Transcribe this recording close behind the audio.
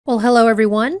Well, hello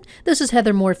everyone. This is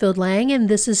Heather Moorfield-Lang and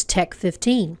this is Tech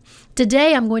 15.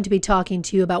 Today I'm going to be talking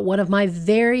to you about one of my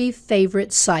very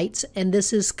favorite sites, and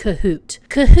this is Kahoot.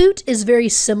 Kahoot is very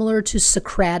similar to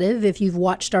Socrative if you've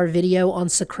watched our video on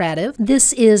Socrative.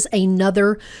 This is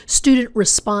another student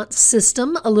response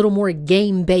system, a little more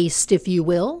game-based if you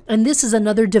will, and this is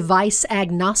another device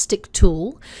agnostic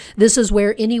tool. This is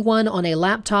where anyone on a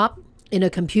laptop, in a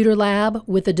computer lab,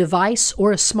 with a device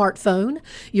or a smartphone,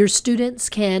 your students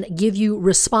can give you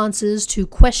responses to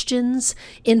questions,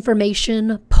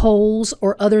 information, polls,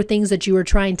 or other things that you are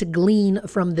trying to glean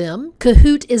from them.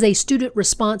 Kahoot is a student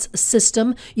response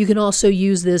system. You can also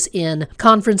use this in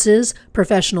conferences,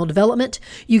 professional development.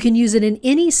 You can use it in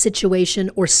any situation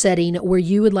or setting where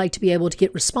you would like to be able to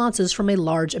get responses from a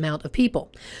large amount of people.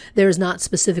 There is not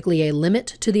specifically a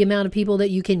limit to the amount of people that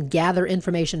you can gather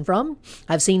information from.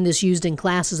 I've seen this used in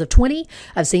classes of 20.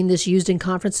 I've seen this used in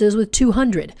conferences with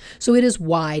 200. So it is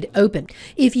wide open.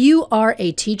 If you are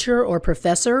a teacher or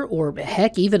professor, or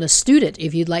heck, even a student,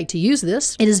 if you'd like to use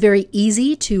this, it is very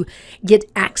easy to get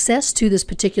access to this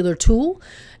particular tool.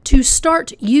 To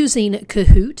start using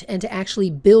Kahoot and to actually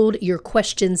build your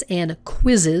questions and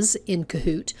quizzes in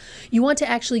Kahoot, you want to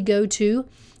actually go to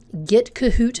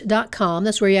getkahoot.com.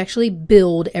 That's where you actually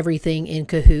build everything in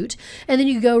Kahoot. And then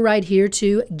you go right here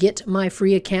to get my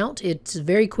free account. It's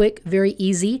very quick, very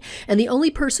easy. And the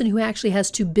only person who actually has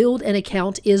to build an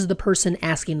account is the person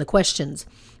asking the questions.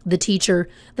 The teacher,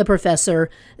 the professor,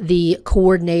 the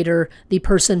coordinator, the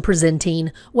person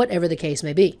presenting, whatever the case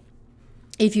may be.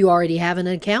 If you already have an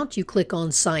account, you click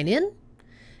on sign in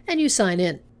and you sign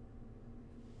in.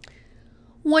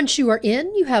 Once you are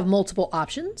in, you have multiple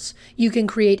options. You can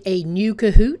create a new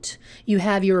Kahoot. You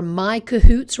have your My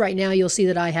Kahoots. Right now, you'll see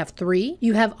that I have 3.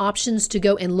 You have options to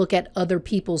go and look at other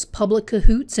people's public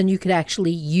Kahoots, and you could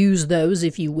actually use those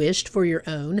if you wished for your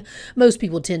own. Most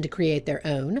people tend to create their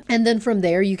own. And then from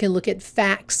there, you can look at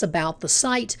facts about the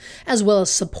site, as well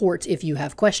as support if you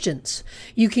have questions.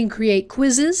 You can create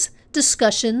quizzes,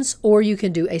 discussions, or you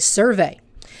can do a survey.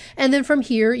 And then from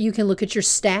here, you can look at your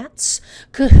stats.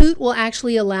 Kahoot will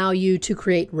actually allow you to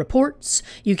create reports.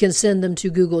 You can send them to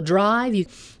Google Drive.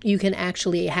 You can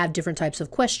actually have different types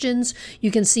of questions. You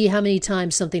can see how many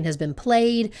times something has been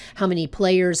played, how many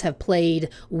players have played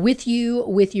with you,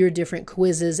 with your different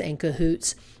quizzes and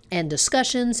Kahoots and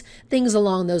discussions, things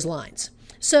along those lines.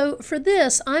 So for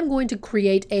this, I'm going to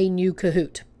create a new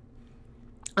Kahoot.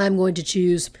 I'm going to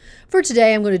choose, for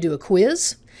today, I'm going to do a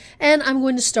quiz, and I'm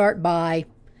going to start by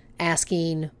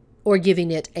asking or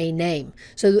giving it a name.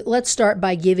 So let's start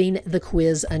by giving the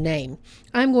quiz a name.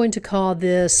 I'm going to call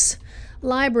this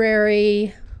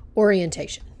Library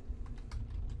Orientation.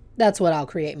 That's what I'll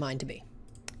create mine to be.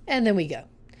 And then we go.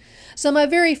 So my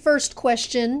very first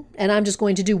question, and I'm just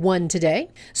going to do one today.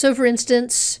 So for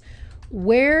instance,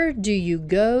 where do you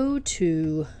go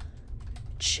to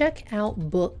check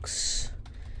out books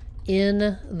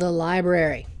in the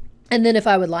library? And then if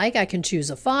I would like, I can choose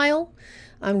a file.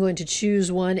 I'm going to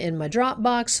choose one in my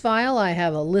Dropbox file. I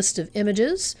have a list of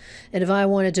images, and if I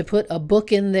wanted to put a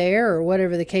book in there or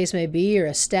whatever the case may be, or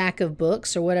a stack of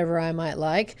books or whatever I might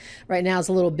like. Right now it's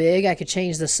a little big. I could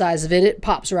change the size of it. It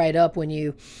pops right up when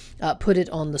you put it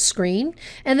on the screen.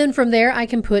 And then from there I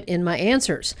can put in my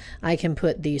answers. I can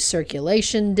put the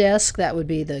circulation desk. That would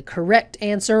be the correct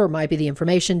answer, or might be the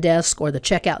information desk or the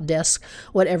checkout desk,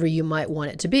 whatever you might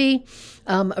want it to be.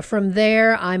 From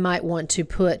there, I might want to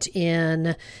put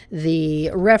in the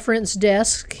reference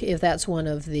desk, if that's one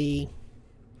of the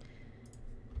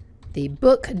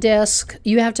book desk.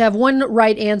 You have to have one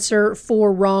right answer,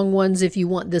 4 wrong ones if you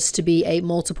want this to be a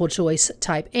multiple choice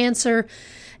type answer.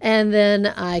 And then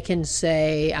I can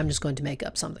say, I'm just going to make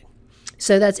up something.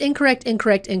 So that's incorrect,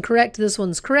 incorrect, incorrect. This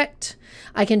one's correct.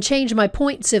 I can change my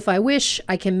points if I wish.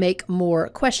 I can make more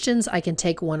questions. I can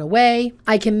take one away.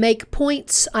 I can make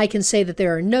points. I can say that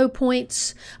there are no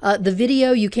points. The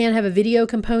video, you can have a video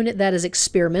component. That is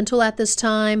experimental at this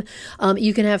time.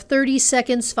 You can have 30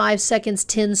 seconds, 5 seconds,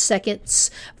 10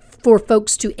 seconds for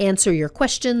folks to answer your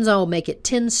questions. I'll make it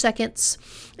 10 seconds,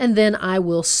 and then I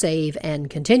will save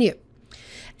and continue.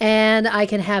 And I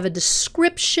can have a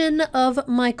description of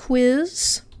my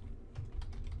quiz.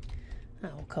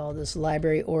 I'll call this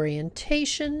Library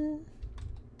Orientation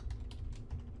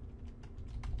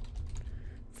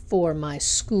for my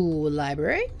school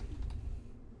library.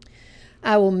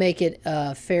 I will make it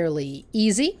fairly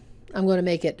easy. I'm going to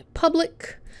make it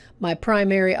public. My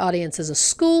primary audience is a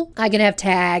school. I can have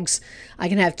tags. I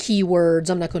can have keywords.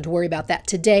 I'm not going to worry about that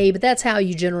today, but that's how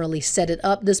you generally set it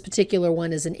up. This particular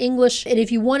one is in English. And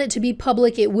if you want it to be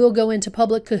public, it will go into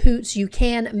public Kahoots. You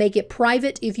can make it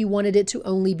private if you wanted it to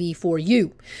only be for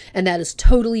you. And that is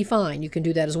totally fine. You can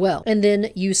do that as well. And then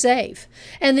you save.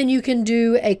 And then you can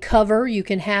do a cover. You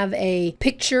can have a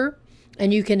picture,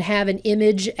 and you can have an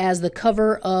image as the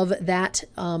cover of that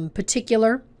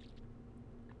particular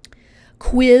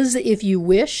quiz if you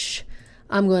wish.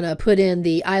 I'm going to put in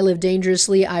the I live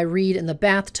dangerously, I read in the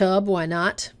bathtub. Why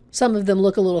not? Some of them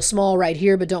look a little small right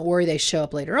here, but don't worry, they show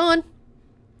up later on.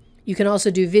 You can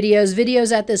also do videos.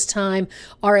 Videos at this time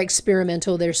are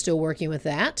experimental. They're still working with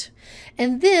that.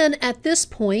 And then at this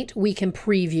point, we can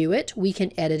preview it, we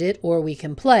can edit it, or we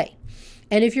can play.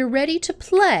 And if you're ready to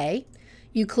play,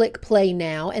 you click play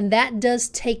now, and that does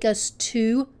take us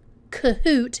to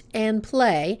Kahoot and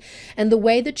play. And the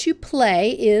way that you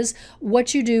play is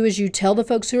what you do is you tell the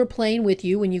folks who are playing with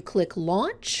you when you click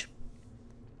launch.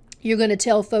 You're going to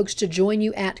tell folks to join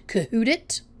you at Kahoot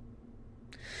It.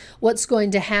 What's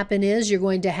going to happen is you're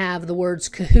going to have the words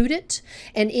Kahoot It,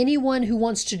 and anyone who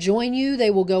wants to join you,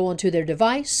 they will go onto their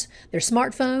device, their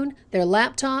smartphone, their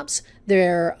laptops,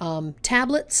 their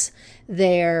tablets,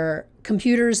 their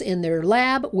computers in their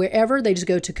lab, wherever. They just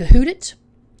go to Kahoot It.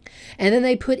 And then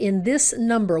they put in this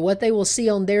number. What they will see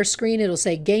on their screen, it'll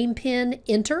say game pin,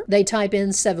 enter. They type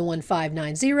in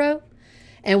 71590.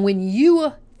 And when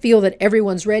you feel that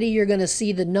everyone's ready, you're going to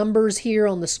see the numbers here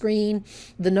on the screen.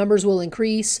 The numbers will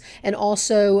increase, and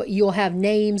also you'll have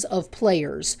names of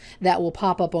players that will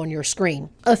pop up on your screen.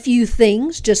 A few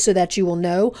things, just so that you will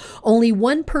know, only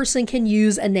one person can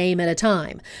use a name at a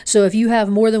time. So if you have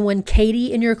more than one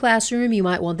Katie in your classroom, you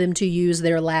might want them to use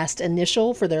their last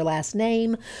initial for their last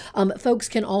name. Folks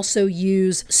can also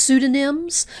use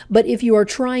pseudonyms, but if you are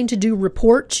trying to do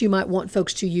reports, you might want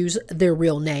folks to use their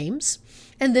real names.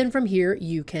 And then from here,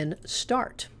 you can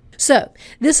start. So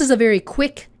this is a very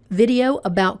quick video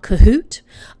about Kahoot,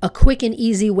 a quick and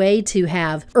easy way to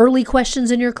have early questions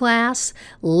in your class,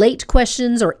 late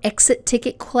questions or exit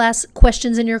ticket class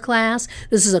questions in your class.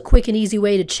 This is a quick and easy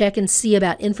way to check and see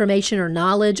about information or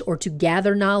knowledge, or to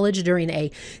gather knowledge during a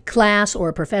class or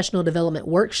a professional development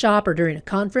workshop or during a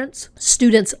conference.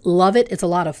 Students love it. It's a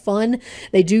lot of fun.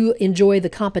 They do enjoy the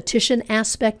competition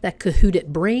aspect that Kahoot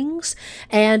It brings,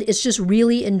 and it's just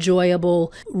really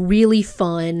enjoyable, really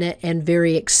fun, and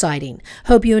very exciting.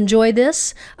 Hope you enjoy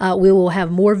this. We will have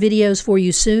more videos for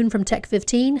you soon from Tech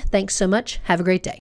 15. Thanks so much. Have a great day.